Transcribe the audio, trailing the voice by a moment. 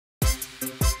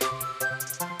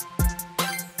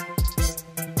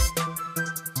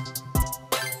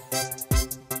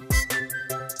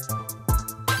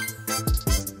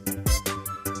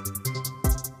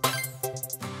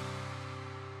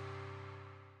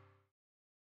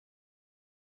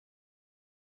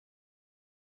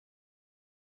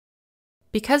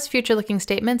Because future-looking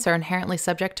statements are inherently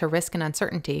subject to risk and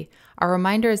uncertainty, our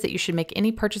reminder is that you should make any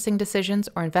purchasing decisions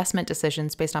or investment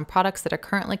decisions based on products that are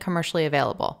currently commercially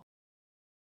available.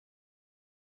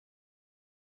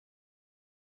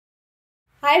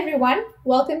 Hi everyone,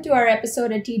 welcome to our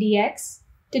episode at TDX.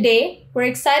 Today, we're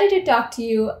excited to talk to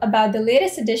you about the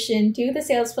latest addition to the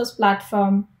Salesforce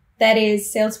platform, that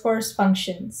is Salesforce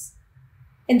Functions.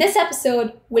 In this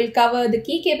episode, we'll cover the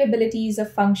key capabilities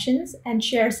of functions and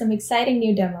share some exciting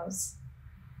new demos.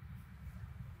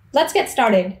 Let's get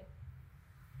started.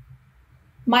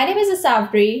 My name is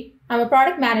Asavri. I'm a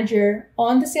product manager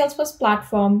on the Salesforce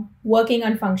platform working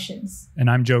on functions. And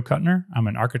I'm Joe Kuttner. I'm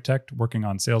an architect working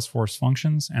on Salesforce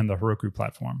Functions and the Heroku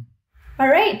platform. All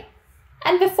right.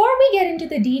 And before we get into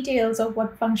the details of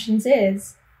what functions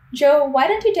is, Joe, why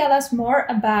don't you tell us more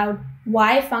about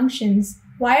why functions?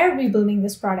 Why are we building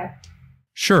this product?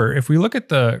 Sure. If we look at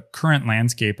the current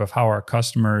landscape of how our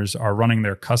customers are running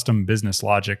their custom business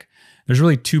logic, there's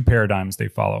really two paradigms they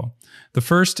follow. The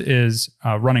first is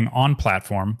running on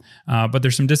platform, but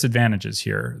there's some disadvantages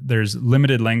here. There's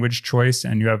limited language choice,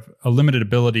 and you have a limited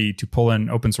ability to pull in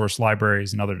open source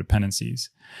libraries and other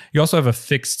dependencies. You also have a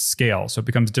fixed scale, so it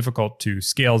becomes difficult to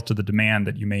scale to the demand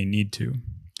that you may need to.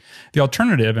 The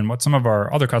alternative, and what some of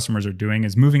our other customers are doing,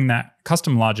 is moving that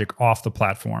custom logic off the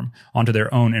platform onto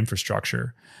their own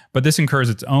infrastructure. But this incurs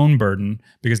its own burden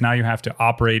because now you have to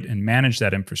operate and manage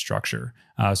that infrastructure.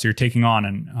 So you're taking on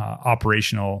an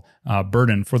operational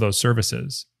burden for those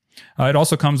services. It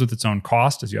also comes with its own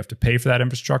cost, as you have to pay for that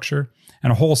infrastructure,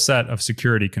 and a whole set of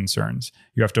security concerns.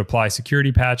 You have to apply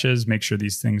security patches, make sure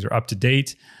these things are up to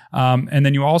date. And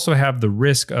then you also have the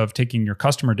risk of taking your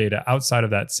customer data outside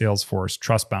of that Salesforce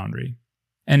trust boundary.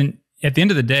 And at the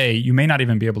end of the day, you may not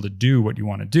even be able to do what you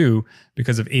want to do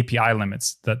because of API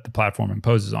limits that the platform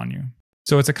imposes on you.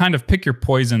 So it's a kind of pick your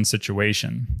poison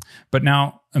situation. But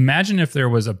now imagine if there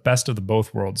was a best of the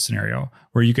both worlds scenario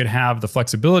where you could have the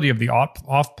flexibility of the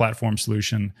off-platform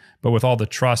solution, but with all the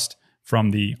trust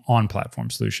from the on-platform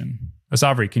solution.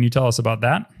 Asavri, can you tell us about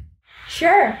that?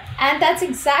 Sure. And that's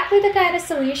exactly the kind of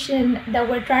solution that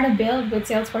we're trying to build with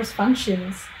Salesforce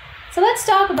Functions. So let's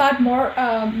talk about more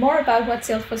about what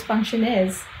Salesforce Function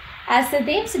is. As the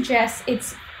name suggests,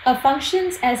 it's a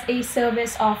functions as a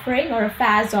service offering or a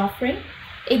FaaS offering.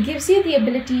 It gives you the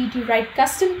ability to write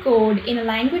custom code in a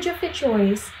language of your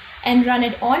choice and run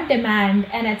it on demand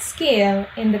and at scale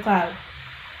in the cloud.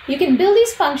 You can build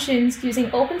these functions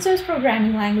using open source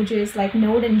programming languages like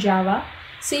Node and Java,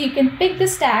 so you can pick the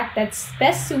stack that's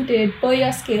best suited per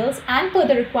your skills and per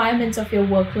the requirements of your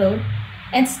workload,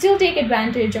 and still take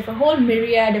advantage of a whole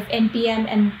myriad of NPM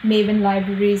and Maven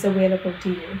libraries available to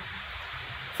you.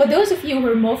 For those of you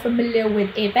who are more familiar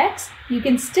with Apex, you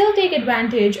can still take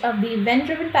advantage of the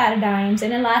event-driven paradigms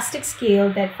and elastic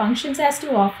scale that Functions has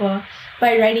to offer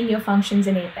by writing your functions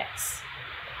in Apex.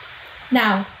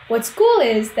 Now, what's cool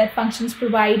is that Functions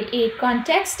provide a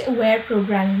context-aware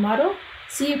programming model,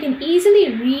 so you can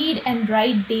easily read and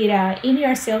write data in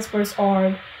your Salesforce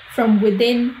org from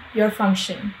within your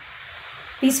function.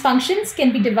 These functions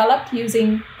can be developed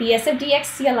using the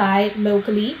SFDX CLI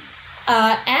locally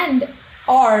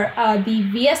or the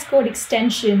VS Code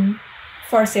extension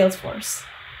for Salesforce.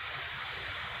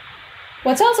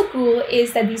 What's also cool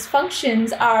is that these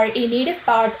functions are a native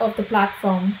part of the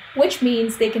platform, which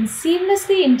means they can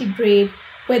seamlessly integrate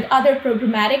with other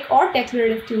programmatic or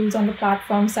declarative tools on the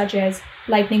platform, such as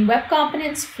Lightning Web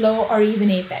Components, Flow, or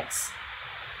even Apex.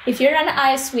 If you're on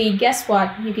ISV, guess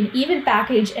what? You can even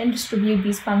package and distribute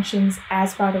these functions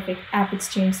as part of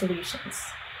AppExchange solutions.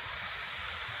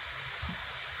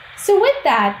 So with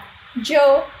that,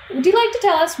 Joe, would you like to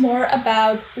tell us more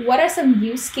about what are some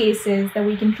use cases that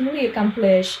we can truly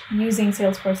accomplish using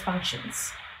Salesforce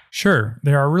Functions? Sure.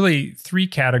 There are really three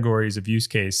categories of use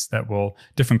case that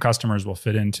different customers will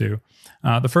fit into.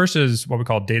 The first is what we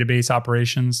call database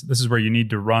operations. This is where you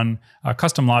need to run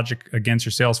custom logic against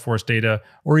your Salesforce data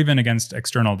or even against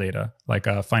external data, like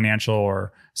a financial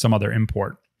or some other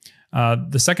import.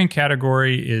 The second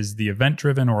category is the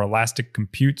event-driven or elastic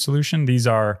compute solution. These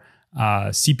are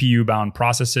CPU-bound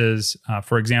processes,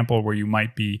 for example, where you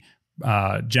might be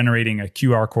generating a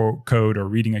QR code or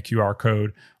reading a QR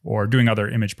code or doing other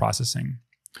image processing.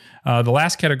 The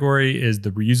last category is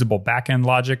the reusable backend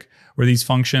logic, where these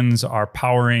functions are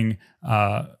powering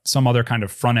some other kind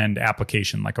of front-end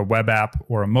application, like a web app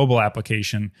or a mobile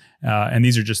application. And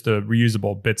these are just the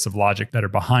reusable bits of logic that are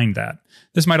behind that.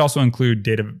 This might also include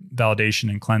data validation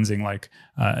and cleansing, like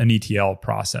an ETL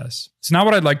process. So now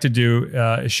what I'd like to do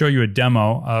is show you a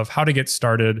demo of how to get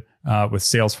started with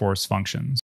Salesforce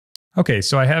Functions. Okay,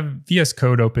 so I have VS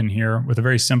Code open here with a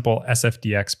very simple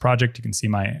SFDX project. You can see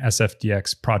my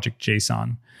SFDX project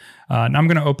JSON. Now I'm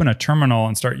going to open a terminal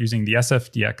and start using the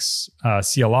SFDX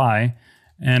CLI,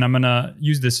 and I'm going to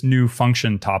use this new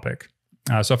function topic.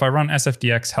 So if I run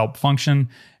SFDX help function,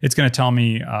 it's going to tell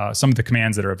me some of the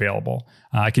commands that are available.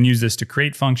 I can use this to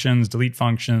create functions, delete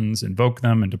functions, invoke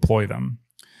them, and deploy them.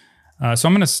 So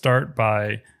I'm going to start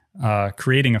by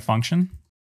creating a function.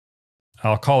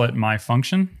 I'll call it my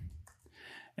function.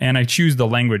 And I choose the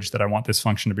language that I want this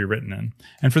function to be written in.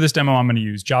 And for this demo, I'm going to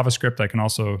use JavaScript. I can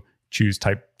also choose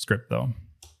TypeScript though.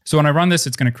 So when I run this,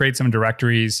 it's going to create some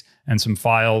directories and some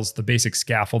files, the basic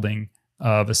scaffolding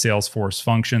of a Salesforce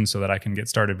function so that I can get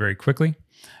started very quickly.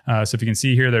 So if you can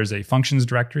see here, there's a functions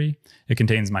directory. It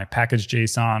contains my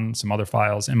package.json, some other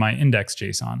files, and my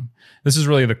index.json. This is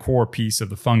really the core piece of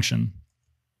the function.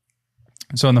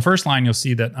 So in the first line, you'll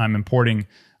see that I'm importing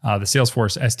the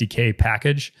Salesforce SDK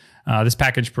package. This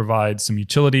package provides some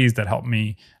utilities that help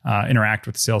me interact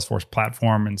with the Salesforce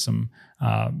platform and some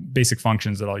basic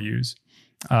functions that I'll use.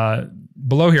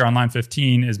 Below here on line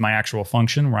 15 is my actual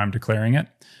function where I'm declaring it.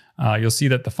 You'll see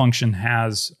that the function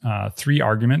has 3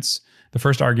 arguments. The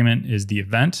first argument is the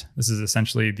event. This is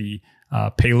essentially the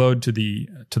payload to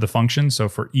the function. So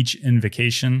for each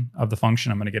invocation of the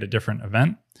function, I'm going to get a different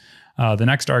event. The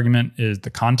next argument is the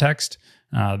context.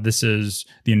 This is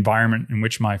the environment in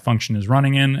which my function is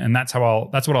running in, and that's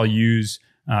what I'll use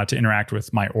to interact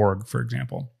with my org, for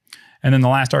example. And then the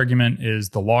last argument is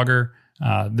the logger.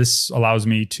 This allows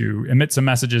me to emit some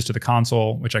messages to the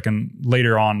console, which I can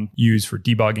later on use for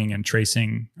debugging and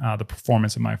tracing the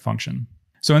performance of my function.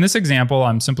 So in this example,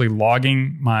 I'm simply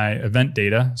logging my event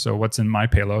data, so what's in my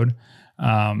payload.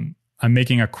 I'm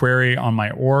making a query on my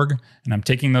org, and I'm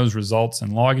taking those results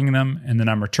and logging them, and then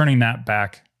I'm returning that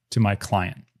back to my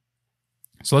client.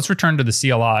 So let's return to the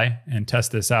CLI and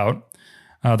test this out.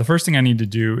 The first thing I need to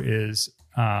do is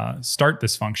start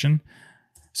this function.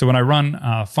 So when I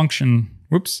run function,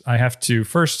 I have to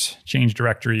first change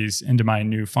directories into my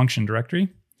new function directory,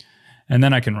 and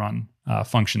then I can run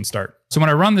function start. So when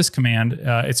I run this command,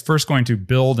 it's first going to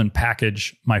build and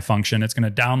package my function. It's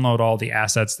going to download all the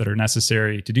assets that are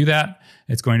necessary to do that.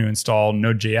 It's going to install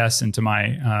Node.js into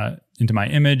my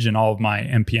image and all of my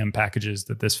npm packages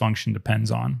that this function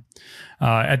depends on.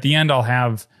 At the end, I'll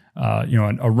have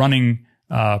a running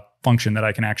function that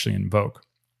I can actually invoke.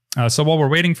 So while we're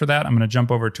waiting for that, I'm going to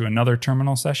jump over to another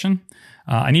terminal session.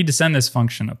 I need to send this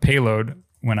function a payload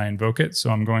when I invoke it.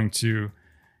 So I'm going to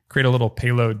create a little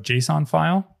payload JSON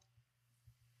file.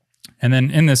 And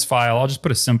then in this file, I'll just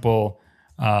put a simple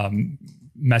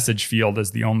message field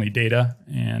as the only data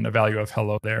and a value of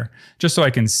hello there, just so I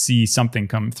can see something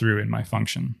come through in my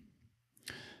function.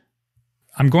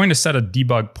 I'm going to set a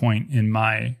debug point in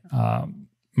my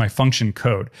function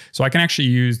code. So I can actually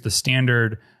use the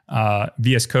standard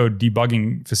VS Code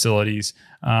debugging facilities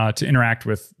to interact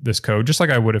with this code, just like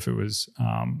I would if it was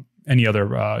any other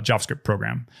JavaScript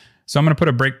program. So I'm going to put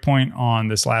a breakpoint on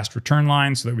this last return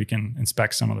line so that we can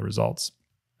inspect some of the results.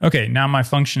 Okay, now my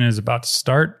function is about to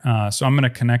start. So I'm going to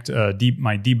connect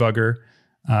my debugger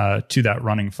to that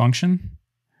running function.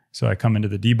 So I come into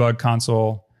the debug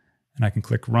console and I can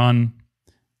click run.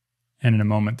 And in a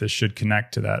moment, this should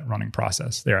connect to that running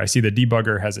process. There, I see the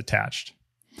debugger has attached.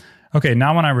 Okay,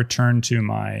 now when I return to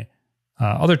my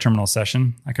other terminal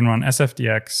session, I can run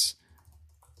sfdx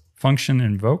function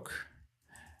invoke.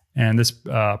 And this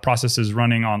process is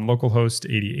running on localhost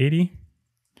 8080.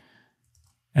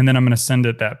 And then I'm going to send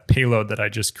it that payload that I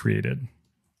just created.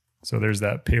 So there's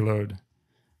that payload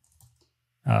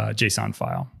JSON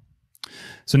file.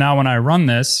 So now when I run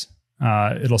this,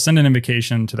 it'll send an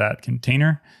invocation to that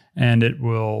container, and it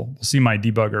will see my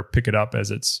debugger pick it up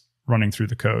as it's running through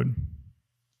the code.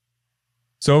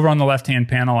 So over on the left-hand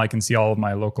panel, I can see all of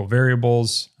my local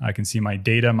variables. I can see my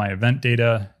data, my event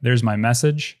data. There's my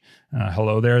message.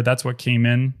 Hello there. That's what came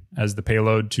in as the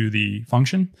payload to the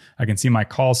function. I can see my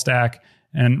call stack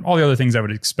and all the other things I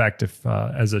would expect if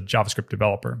as a JavaScript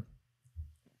developer.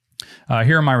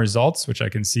 Here are my results, which I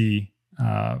can see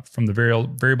from the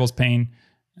variables pane.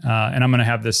 And I'm going to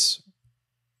have this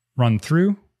run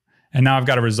through. And now I've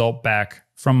got a result back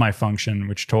from my function,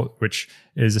 which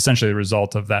is essentially the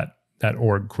result of that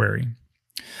org query.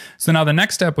 So now the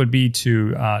next step would be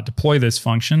to deploy this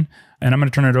function. And I'm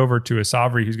going to turn it over to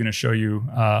Asavri, who's going to show you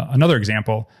another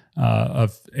example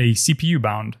of a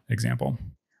CPU-bound example.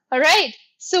 All right.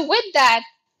 So with that,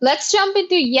 let's jump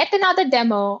into yet another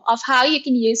demo of how you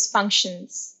can use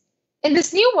functions. In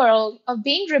this new world of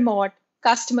being remote,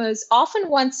 customers often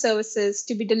want services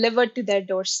to be delivered to their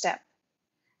doorstep.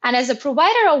 And as a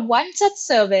provider of one such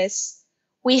service,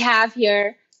 we have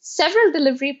here several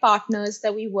delivery partners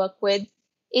that we work with,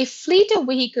 a fleet of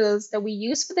vehicles that we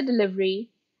use for the delivery,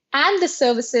 and the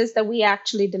services that we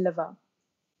actually deliver.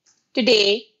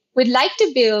 Today, we'd like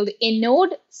to build a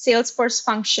Node Salesforce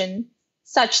function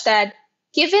such that,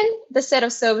 given the set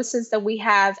of services that we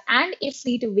have and a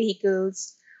fleet of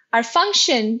vehicles, our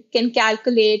function can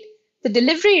calculate the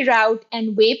delivery route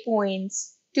and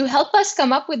waypoints to help us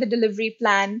come up with a delivery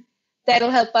plan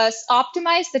that'll help us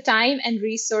optimize the time and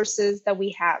resources that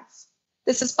we have.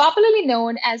 This is popularly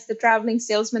known as the traveling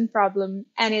salesman problem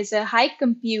and is a high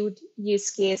compute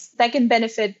use case that can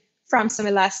benefit from some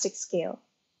elastic scale.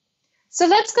 So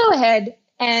let's go ahead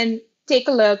and take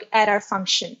a look at our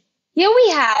function. Here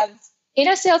we have, in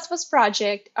our Salesforce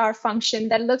project, our function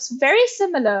that looks very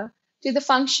similar to the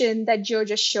function that Joe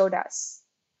just showed us.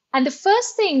 And the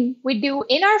first thing we do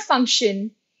in our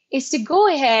function is to go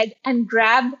ahead and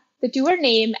grab the tour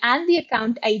name and the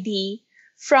account ID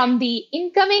from the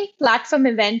incoming platform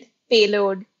event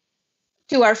payload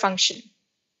to our function.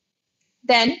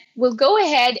 Then we'll go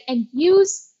ahead and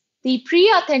use the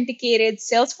pre-authenticated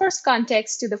Salesforce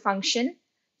context to the function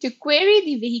to query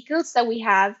the vehicles that we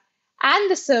have and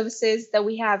the services that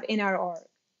we have in our org.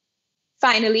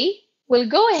 Finally, we'll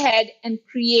go ahead and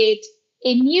create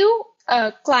a new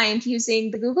client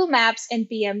using the Google Maps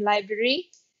NPM library,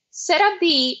 set up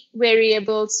the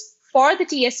variables for the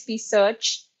TSP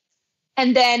search,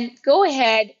 and then go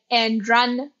ahead and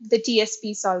run the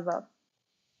TSP solver.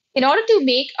 In order to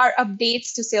make our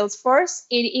updates to Salesforce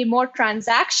in a more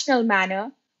transactional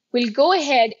manner, we'll go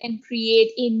ahead and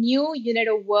create a new unit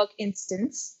of work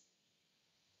instance.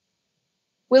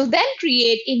 We'll then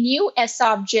create a new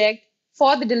S-object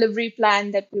for the delivery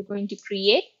plan that we're going to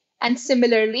create, and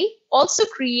similarly, also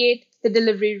create the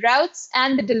delivery routes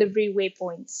and the delivery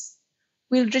waypoints.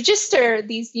 We'll register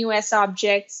these new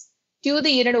S-objects to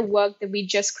the unit of work that we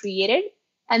just created,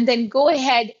 and then go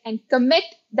ahead and commit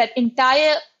that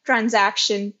entire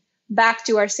transaction back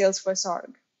to our Salesforce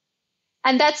org.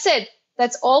 And that's it.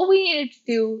 That's all we needed to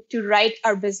do to write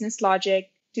our business logic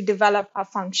to develop our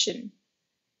function.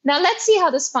 Now let's see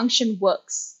how this function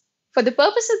works. For the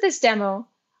purpose of this demo,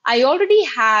 I already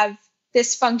have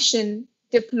this function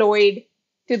deployed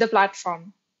to the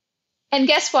platform. And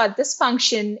guess what? This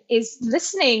function is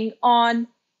listening on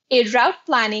a route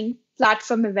planning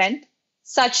platform event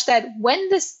such that when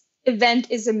this event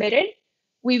is emitted,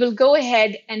 we will go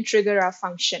ahead and trigger our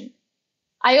function.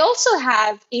 I also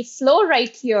have a flow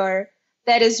right here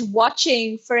that is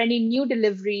watching for any new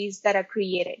deliveries that are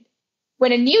created.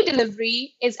 When a new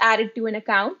delivery is added to an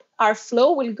account, our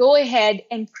flow will go ahead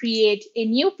and create a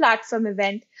new platform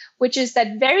event, which is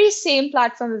that very same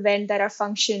platform event that our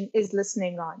function is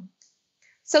listening on.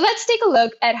 So let's take a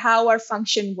look at how our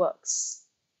function works.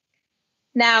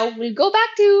 Now we'll go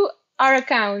back to our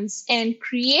accounts and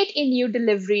create a new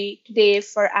delivery today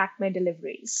for Acme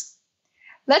deliveries.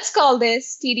 Let's call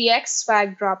this TDX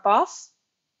swag drop off.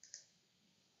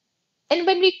 And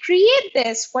when we create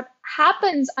this, what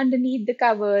happens underneath the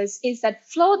covers is that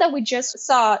flow that we just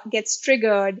saw gets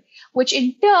triggered, which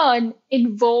in turn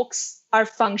invokes our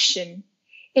function.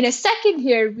 In a second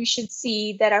here, we should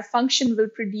see that our function will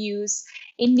produce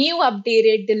a new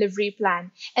updated delivery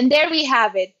plan. And there we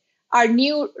have it. Our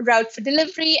new route for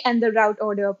delivery and the route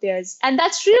order appears. And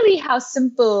that's really how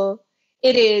simple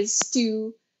it is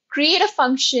to create a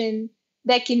function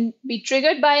that can be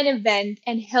triggered by an event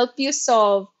and help you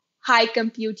solve high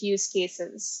compute use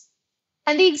cases.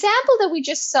 And the example that we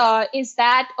just saw is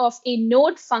that of a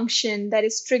node function that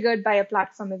is triggered by a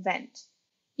platform event.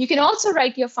 You can also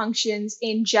write your functions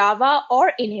in Java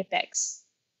or in Apex.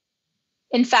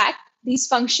 In fact, these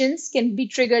functions can be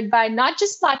triggered by not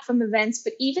just platform events,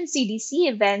 but even CDC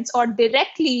events, or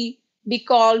directly be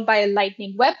called by a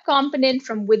Lightning Web component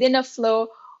from within a flow,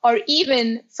 or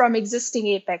even from existing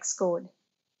Apex code.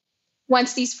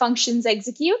 Once these functions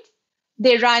execute,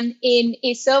 they run in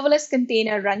a serverless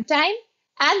container runtime,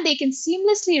 and they can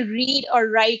seamlessly read or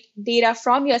write data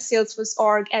from your Salesforce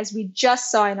org, as we just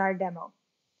saw in our demo.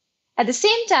 At the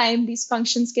same time, these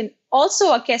functions can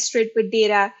also orchestrate with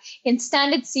data in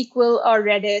standard SQL or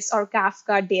Redis or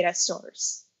Kafka data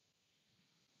stores.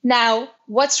 Now,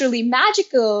 what's really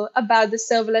magical about the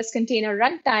serverless container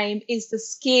runtime is the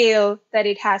scale that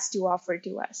it has to offer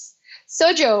to us.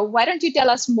 So Joe, why don't you tell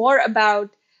us more about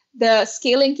the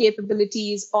scaling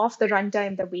capabilities of the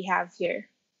runtime that we have here?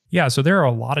 Yeah, so there are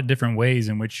a lot of different ways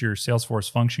in which your Salesforce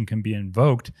function can be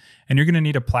invoked, and you're going to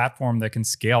need a platform that can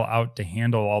scale out to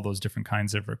handle all those different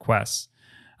kinds of requests.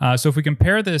 So if we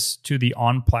compare this to the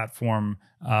on-platform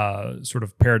sort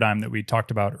of paradigm that we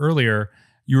talked about earlier,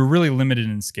 you were really limited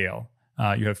in scale.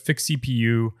 You have fixed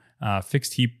CPU,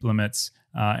 fixed heap limits,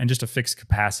 and just a fixed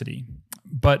capacity.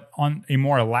 But on a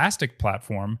more elastic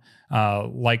platform,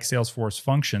 like Salesforce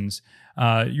Functions,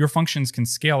 your functions can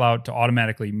scale out to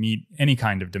automatically meet any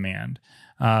kind of demand.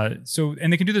 And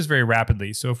they can do this very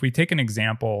rapidly. So if we take an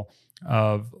example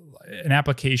of an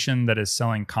application that is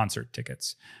selling concert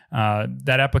tickets,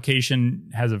 that application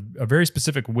has a very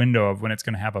specific window of when it's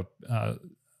going to have a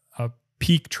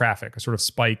peak traffic, a sort of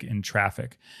spike in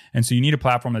traffic. And so you need a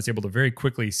platform that's able to very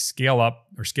quickly scale up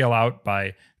or scale out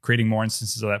by creating more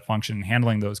instances of that function and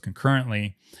handling those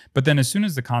concurrently. But then as soon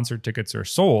as the concert tickets are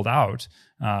sold out,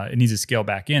 it needs to scale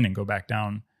back in and go back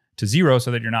down to zero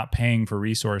so that you're not paying for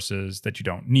resources that you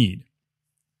don't need.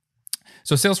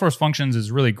 So Salesforce Functions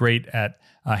is really great at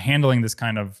handling this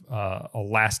kind of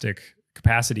elastic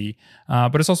capacity,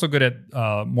 but it's also good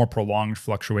at more prolonged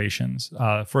fluctuations.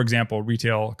 For example,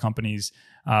 retail companies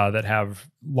that have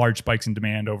large spikes in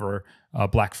demand over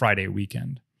Black Friday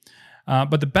weekend.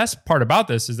 But the best part about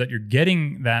this is that you're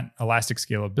getting that elastic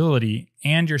scalability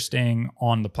and you're staying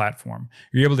on the platform.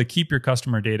 You're able to keep your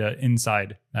customer data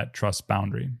inside that trust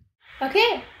boundary.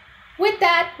 Okay. With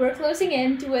that, we're closing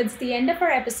in towards the end of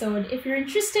our episode. If you're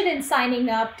interested in signing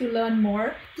up to learn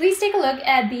more, please take a look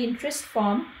at the interest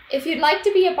form. If you'd like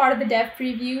to be a part of the dev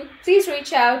preview, please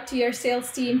reach out to your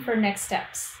sales team for next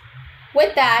steps.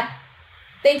 With that,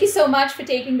 thank you so much for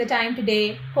taking the time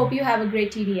today. Hope you have a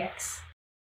great TDX.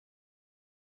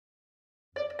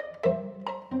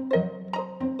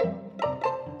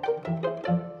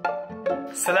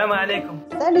 Assalamu alaikum.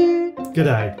 Salut.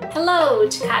 G'day. Hello,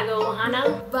 Chicago,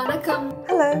 Ohana. Vanakkam.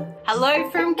 Hello. Hello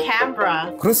from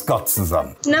Canberra. Grüß Gott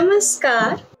zusammen.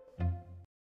 Namaskar.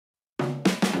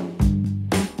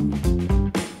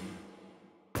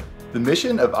 The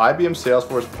mission of IBM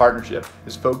Salesforce partnership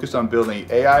is focused on building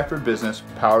AI for business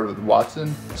powered with Watson,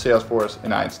 Salesforce,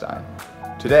 and Einstein.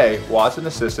 Today, Watson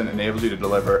Assistant enables you to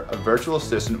deliver a virtual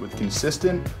assistant with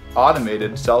consistent,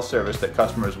 automated self-service that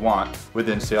customers want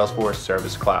within Salesforce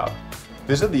Service Cloud.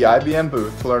 Visit the IBM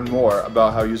booth to learn more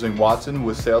about how using Watson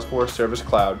with Salesforce Service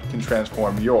Cloud can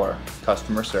transform your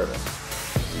customer service.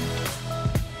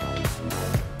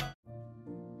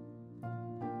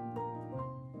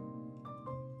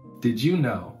 Did you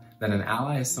know that an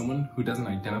ally is someone who doesn't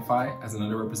identify as an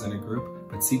underrepresented group,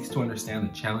 but seeks to understand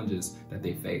the challenges that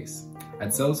they face? At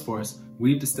Salesforce,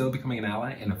 we've distilled becoming an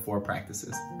ally into 4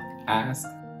 practices: ask,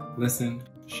 listen,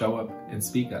 show up, and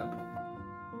speak up.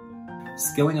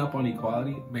 Skilling up on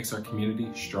equality makes our community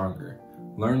stronger.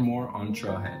 Learn more on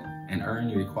Trailhead and earn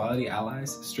your Equality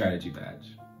Allies Strategy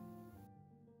Badge.